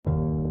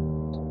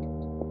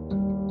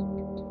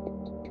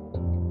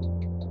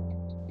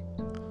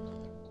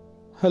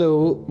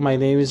Hello, my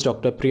name is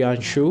Dr.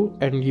 Priyanshu,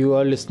 and you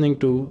are listening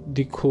to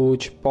the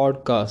Coach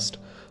podcast.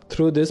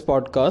 Through this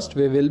podcast,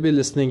 we will be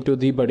listening to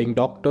the budding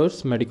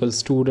doctors, medical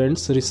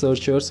students,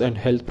 researchers, and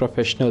health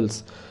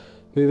professionals.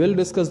 We will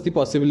discuss the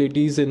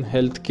possibilities in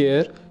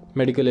healthcare,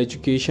 medical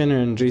education,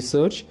 and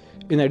research.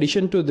 In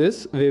addition to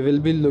this, we will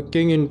be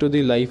looking into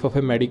the life of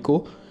a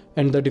medico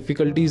and the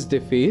difficulties they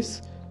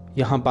face.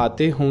 यहाँ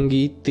बातें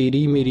होंगी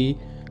तेरी मेरी,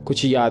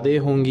 कुछ यादें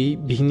होंगी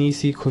भीनी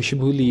सी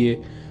खुशबू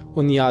लिए,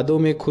 उन यादों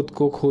में खुद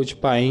को खोज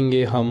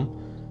पाएंगे हम,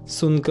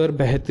 सुनकर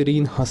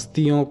बेहतरीन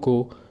हस्तियों को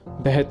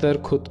बेहतर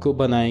खुद को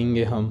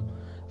बनाएंगे हम.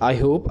 I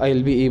hope I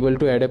will be able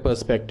to add A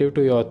perspective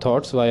to your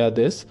thoughts via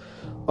this.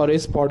 और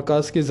इस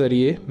पॉडकास्ट के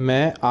ज़रिए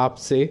मैं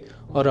आपसे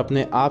और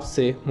अपने आप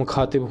से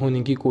मुखातिब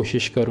होने की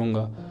कोशिश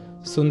करूँगा.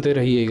 सुनते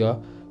रहिएगा.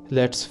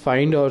 Let's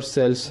find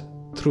ourselves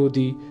through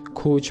the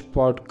खोज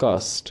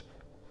podcast.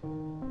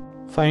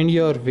 Find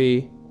your way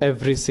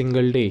every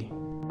single day.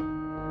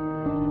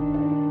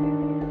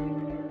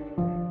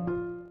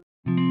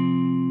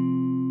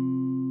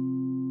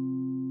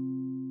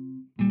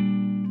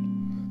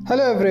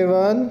 Hello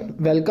everyone,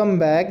 welcome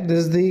back. This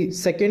is the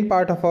second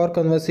part of our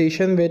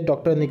conversation with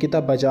Dr.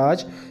 Nikita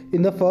Bajaj.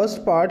 In the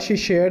first part, she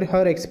shared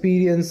her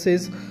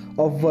experiences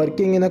of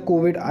working in a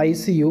COVID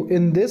ICU.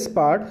 In this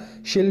part,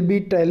 she'll be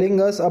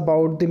telling us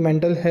about the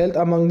mental health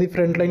among the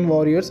frontline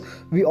warriors.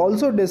 We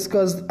also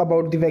discussed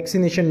about the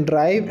vaccination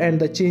drive and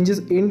the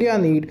changes India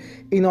need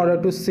in order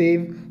to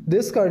save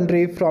this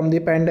country from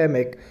the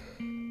pandemic.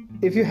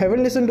 If you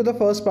haven't listened to the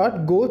first part,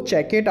 go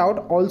check it out.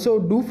 Also,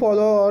 do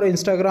follow our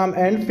Instagram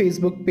and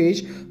Facebook page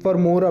for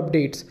more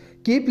updates.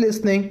 Keep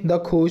listening the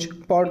Khoj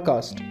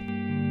podcast.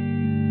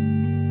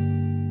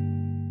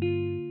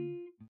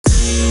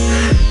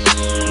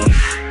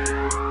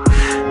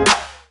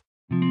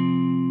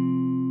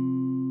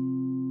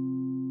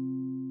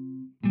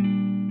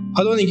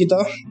 Hello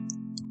Nikita.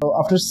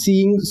 After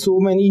seeing so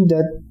many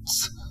deaths,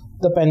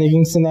 the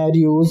panicking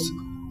scenarios,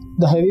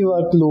 the heavy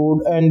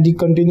workload and the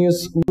continuous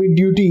COVID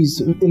duties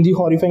in the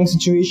horrifying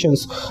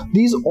situations,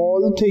 these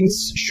all things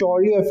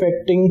surely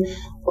affecting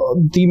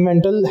the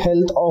mental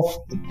health of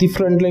the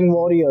frontline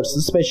warriors,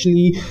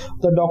 especially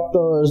the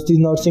doctors, the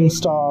nursing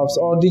staffs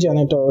or the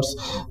janitors.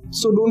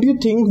 So don't you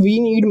think we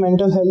need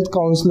mental health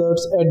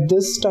counselors at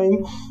this time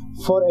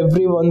for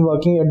everyone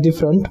working at the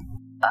front?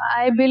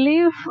 I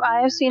believe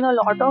I have seen a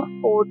lot of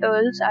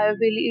portals. I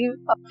believe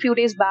a few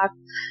days back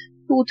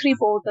 2-3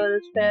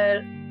 portals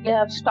where they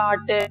have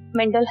started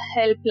mental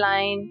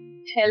helpline,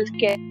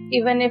 healthcare.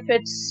 Even if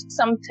it's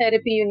some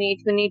therapy you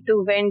need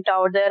to vent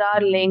out, there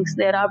are links,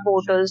 there are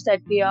portals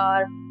that we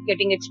are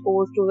getting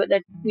exposed to,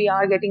 that we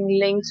are getting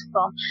links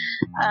from,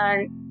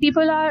 and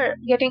people are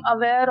getting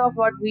aware of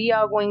what we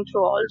are going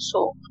through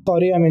also.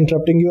 Sorry, I'm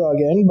interrupting you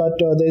again, but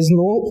there is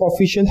no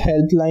official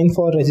helpline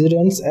for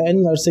residents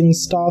and nursing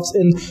staffs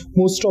in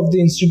most of the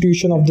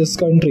institutions of this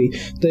country.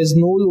 There is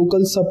no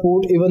local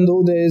support, even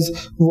though there is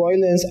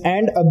violence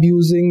and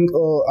abusing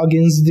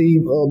against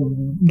the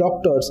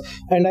doctors.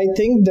 And I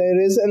think there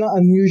is an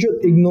unusual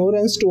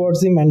ignorance towards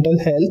the mental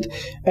health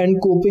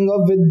and coping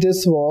up with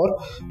this war.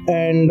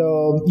 And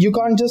you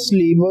can't just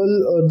label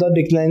the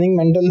declining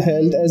mental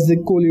health as the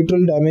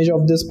collateral damage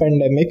of this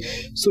pandemic.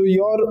 So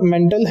your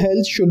mental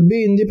health should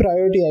be in the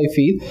priority, I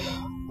feel.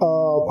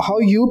 How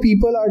you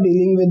people are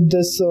dealing with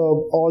this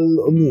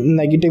all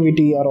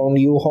negativity around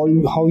you,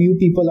 how you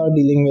people are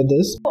dealing with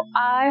this?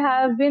 I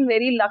have been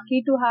very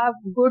lucky to have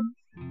good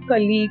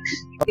colleagues.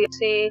 They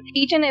say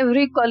each and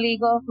every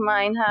colleague of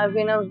mine have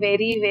been a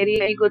very, very,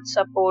 very good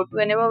support.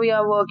 Whenever we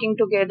are working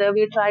together,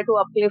 we try to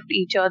uplift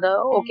each other.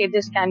 Okay,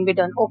 this can be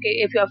done. Okay,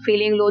 if you are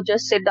feeling low,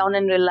 just sit down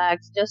and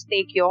relax. Just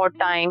take your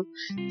time.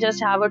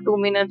 Just have a 2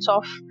 minutes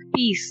of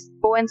peace.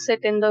 Go and sit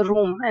in the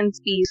room and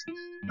peace.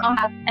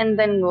 And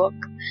then work.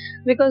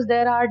 Because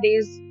there are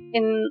days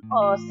in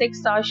a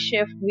 6-hour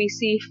shift, we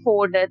see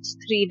 4 deaths,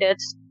 3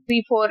 deaths,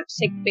 3-4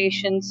 sick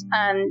patients.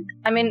 And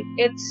I mean,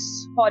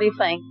 it's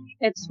horrifying.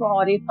 It's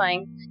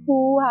horrifying.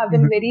 Who have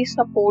been very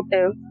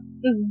supportive.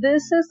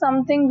 This is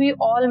something we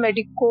all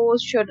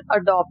medicos should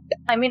adopt.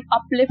 I mean,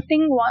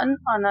 uplifting one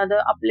another,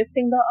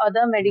 uplifting the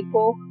other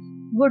medico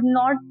would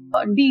not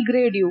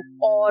degrade you.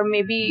 Or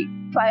maybe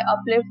if I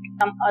uplift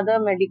some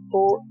other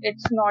medico,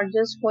 it's not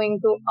just going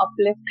to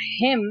uplift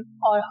him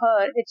or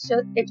her. It's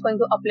going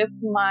to uplift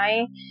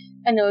my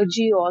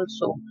energy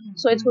also.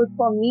 So it's good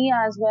for me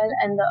as well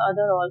and the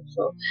other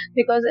also.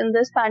 Because in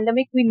this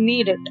pandemic, we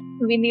need it.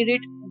 We need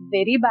it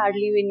very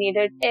badly. We need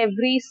it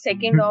every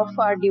second of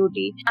our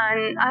duty.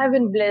 And I have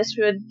been blessed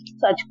with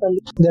such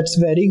colleagues. That's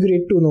very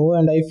great to know,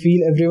 and I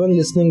feel everyone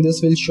listening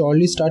this will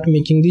surely start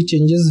making the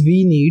changes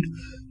we need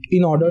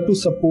in order to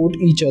support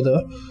each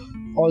other.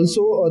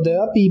 Also, there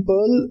are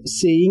people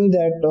saying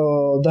that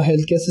the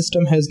healthcare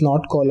system has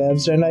not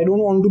collapsed, and I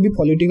don't want to be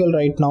political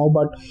right now,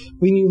 but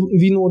we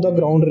know the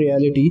ground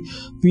reality.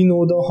 We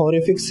know the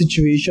horrific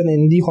situation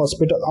in the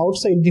hospital,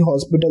 outside the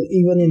hospital,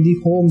 even in the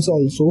homes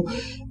also.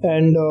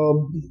 And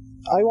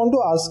I want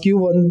to ask you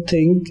one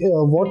thing,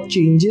 what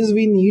changes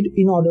we need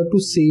in order to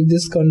save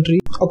this country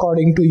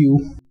according to you?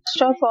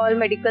 First of all,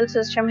 medical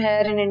system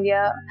here in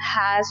India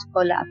has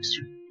collapsed.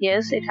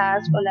 Yes, it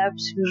has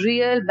collapsed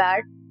real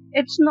bad.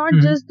 It's not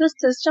just the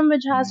system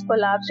which has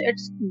collapsed,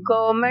 it's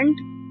government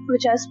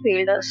which has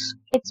failed us.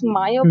 It's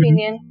my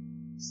opinion.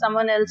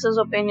 Someone else's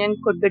opinion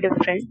could be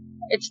different.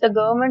 It's the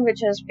government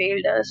which has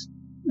failed us.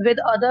 With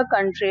other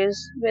countries,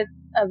 with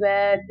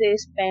where they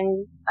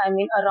spend,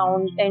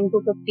 around 10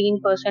 to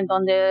 15%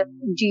 on their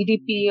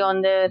GDP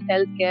on their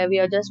healthcare, we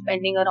are just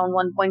spending around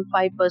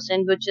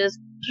 1.5%, which is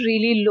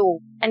really low.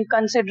 And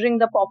considering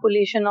the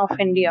population of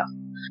India,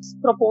 it's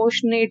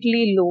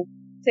proportionately low.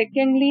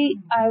 Secondly,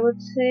 I would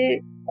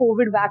say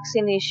COVID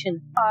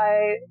vaccination.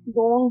 I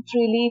don't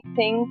really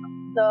think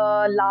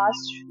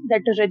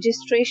that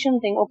registration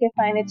thing, okay,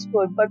 fine, it's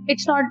good, but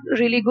it's not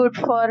really good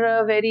for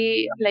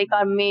very like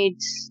our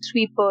maids,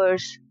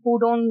 sweepers, who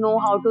don't know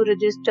how to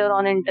register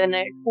on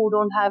internet, who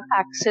don't have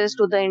access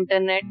to the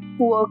internet,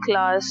 poor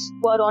class,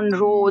 who are on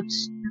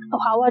roads.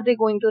 How are they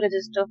going to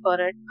register for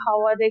it?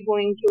 How are they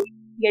going to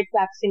get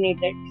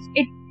vaccinated?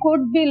 It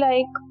could be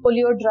like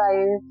polio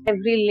drive,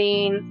 every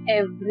lane,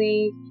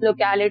 every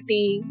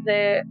locality,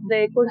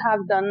 they could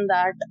have done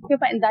that. Okay,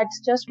 fine, that's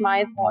just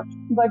my thought.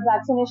 But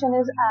vaccination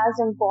is as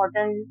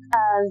important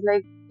as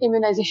like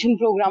immunization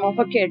program of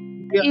a kid.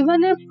 Yeah.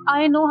 Even if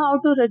I know how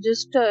to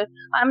register,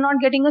 I'm not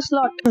getting a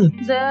slot.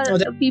 There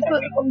are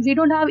people, we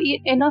don't have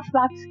enough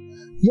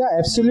vaccine. Yeah,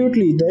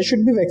 absolutely. There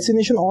should be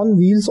vaccination on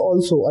wheels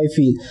also, I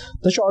feel.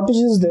 The shortage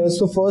is there,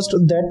 so first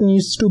that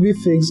needs to be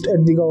fixed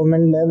at the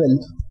government level.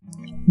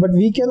 But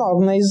we can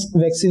organize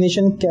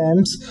vaccination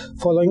camps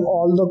following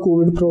all the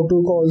COVID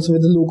protocols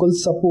with local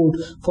support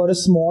for a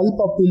small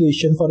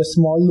population, for a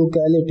small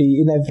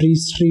locality in every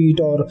street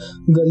or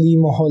gully,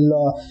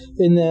 mohalla,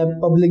 in a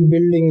public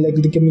building like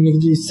the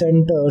community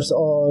centers,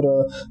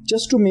 or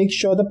just to make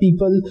sure the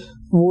people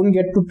won't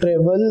get to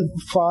travel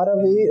far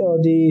away.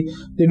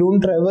 They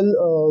don't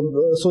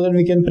travel so that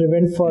we can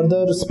prevent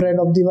further spread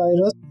of the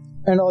virus.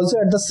 And also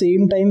at the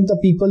same time, the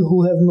people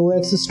who have no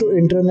access to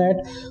internet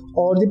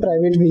or the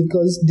private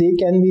vehicles, they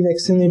can be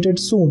vaccinated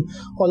soon.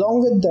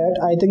 Along with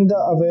that, I think the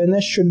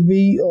awareness should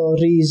be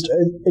raised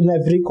in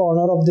every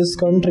corner of this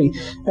country.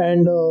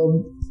 And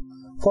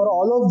for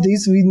all of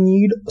this, we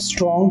need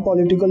strong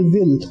political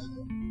will.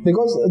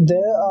 Because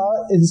there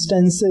are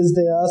instances,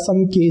 there are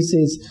some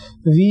cases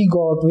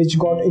which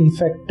got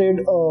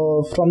infected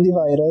from the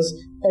virus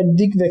at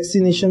the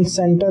vaccination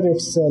center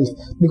itself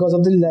because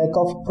of the lack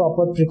of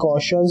proper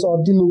precautions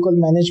or the local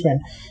management.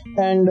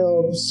 And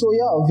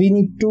we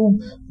need to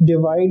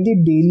divide the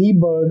daily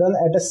burden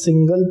at a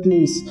single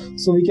place,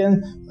 so we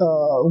can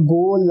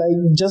go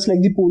just like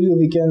the polio,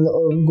 we can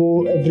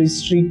go every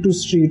street to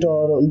street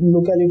or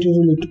locality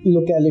to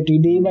locality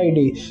day by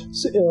day.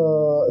 So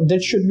that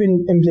should be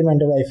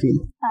implemented, I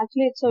feel.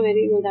 Actually, it's a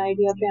very good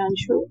idea,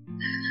 Priyanshu.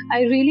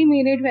 I really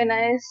mean it when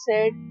I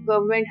said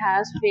government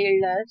has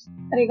failed us.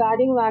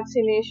 Regarding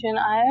vaccination,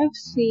 I have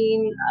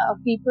seen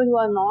people who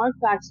are not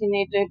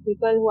vaccinated,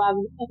 people who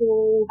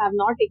have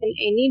not taken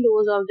any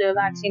dose of their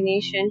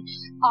vaccination,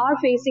 are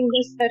facing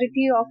the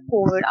severity of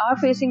COVID, are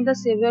facing the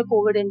severe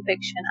COVID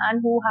infection,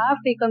 and who have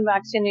taken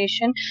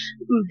vaccination,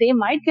 they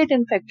might get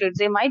infected,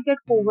 they might get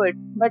COVID,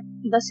 but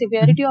the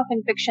severity of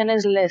infection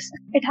is less.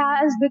 It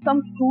has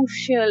become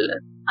crucial.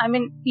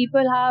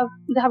 People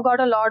have got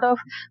a lot of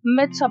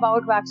myths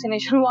about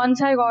vaccination. Once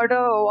I got a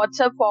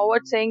WhatsApp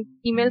forward saying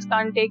females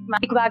can't take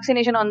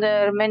vaccination on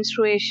their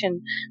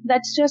menstruation.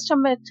 That's just a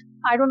myth.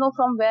 I don't know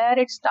from where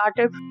it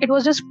started. It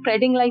was just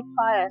spreading like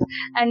fire.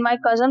 And my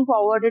cousin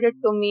forwarded it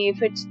to me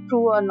if it's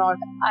true or not.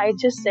 I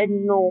just said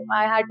no.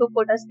 I had to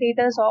put a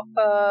status of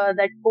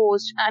that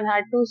post and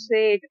had to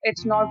say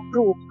it's not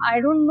true. I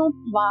don't know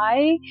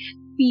why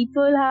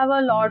people have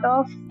a lot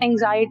of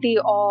anxiety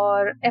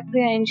or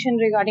apprehension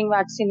regarding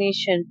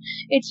vaccination.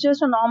 It's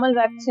just a normal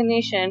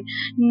vaccination.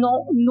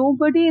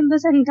 Nobody in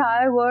this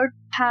entire world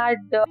had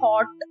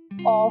thought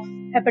of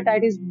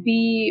hepatitis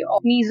B or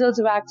measles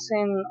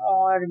vaccine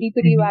or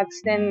DPT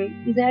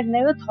vaccine. They had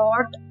never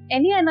thought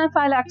any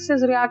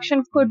anaphylaxis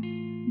reaction could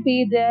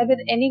be there with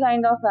any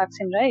kind of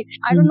vaccine, right?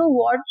 I don't know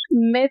what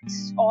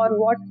myths or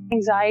what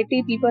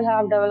anxiety people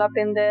have developed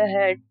in their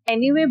head.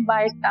 Anyway,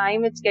 by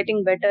time it's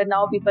getting better.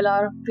 Now people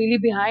are really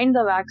behind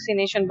the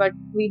vaccination, but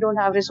we don't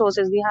have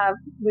resources.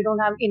 We don't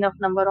have enough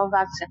number of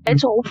vaccines.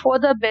 Let's hope for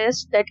the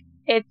best that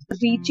it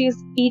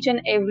reaches each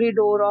and every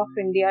door of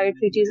India. It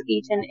reaches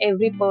each and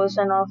every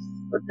person of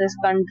this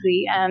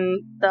country,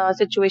 and the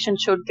situation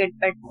should get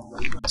better.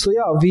 So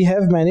we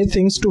have many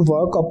things to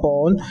work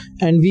upon,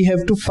 and we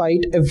have to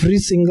fight every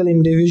single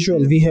individual.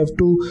 We have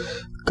to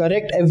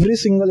correct every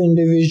single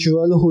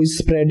individual who is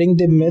spreading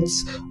the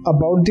myths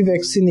about the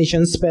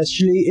vaccination,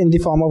 especially in the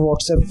form of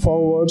WhatsApp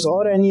forwards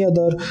or any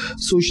other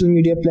social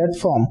media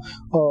platform.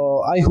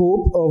 I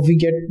hope we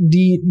get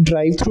the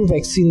drive-through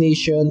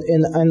vaccination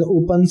in an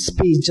open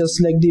space,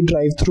 just like the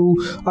drive-through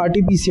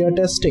RT-PCR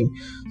testing.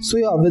 So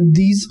with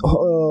these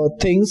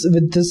things,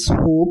 with this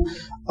hope,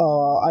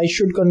 I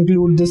should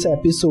conclude this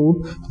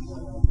episode.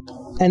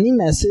 Any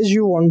message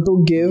you want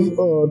to give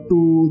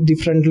to the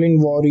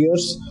frontline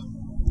warriors?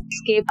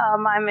 escape.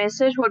 My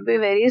message would be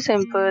very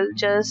simple.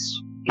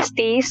 Just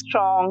stay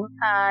strong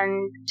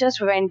and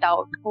just vent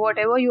out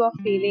whatever you are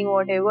feeling,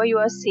 whatever you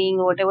are seeing,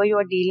 whatever you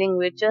are dealing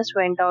with. Just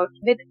vent out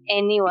with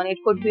anyone. It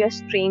could be a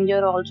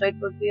stranger also, it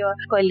could be your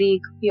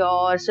colleague,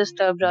 your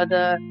sister,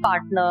 brother,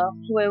 partner,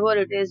 whoever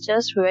it is.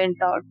 Just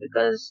vent out,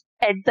 because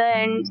at the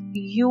end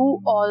you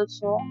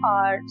also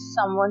are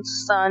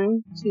someone's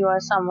son, you are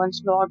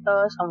someone's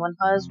daughter, someone's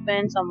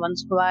husband,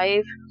 someone's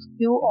wife.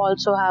 You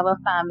also have a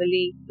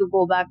family to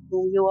go back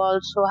to. You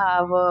also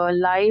have a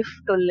life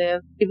to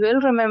live. We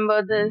will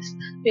remember this.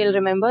 We'll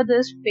remember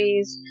this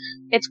phase.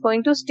 It's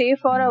going to stay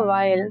for a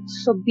while.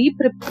 So be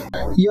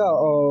prepared. Yeah,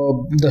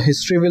 the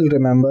history will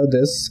remember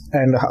this,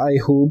 and I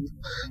hope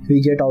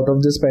we get out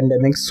of this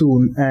pandemic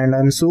soon. And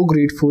I'm so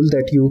grateful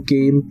that you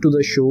came to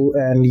the show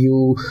and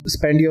you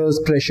spent your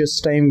precious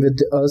time with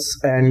us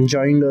and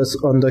joined us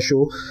on the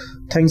show.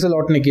 Thanks a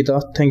lot,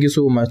 Nikita. Thank you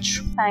so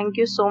much. Thank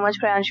you so much,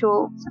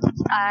 Pranshu.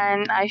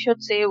 And I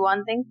should say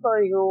one thing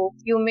for you.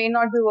 You may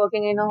not be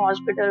working in a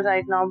hospital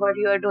right now, but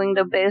you are doing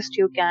the best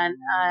you can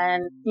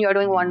and you are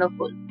doing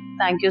wonderful.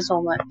 Thank you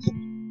so much.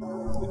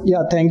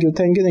 Yeah, thank you.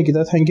 Thank you,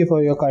 Nikita. Thank you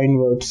for your kind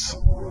words.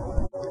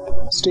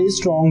 Stay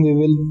strong. We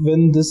will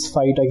win this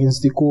fight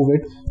against the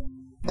COVID.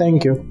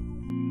 Thank you.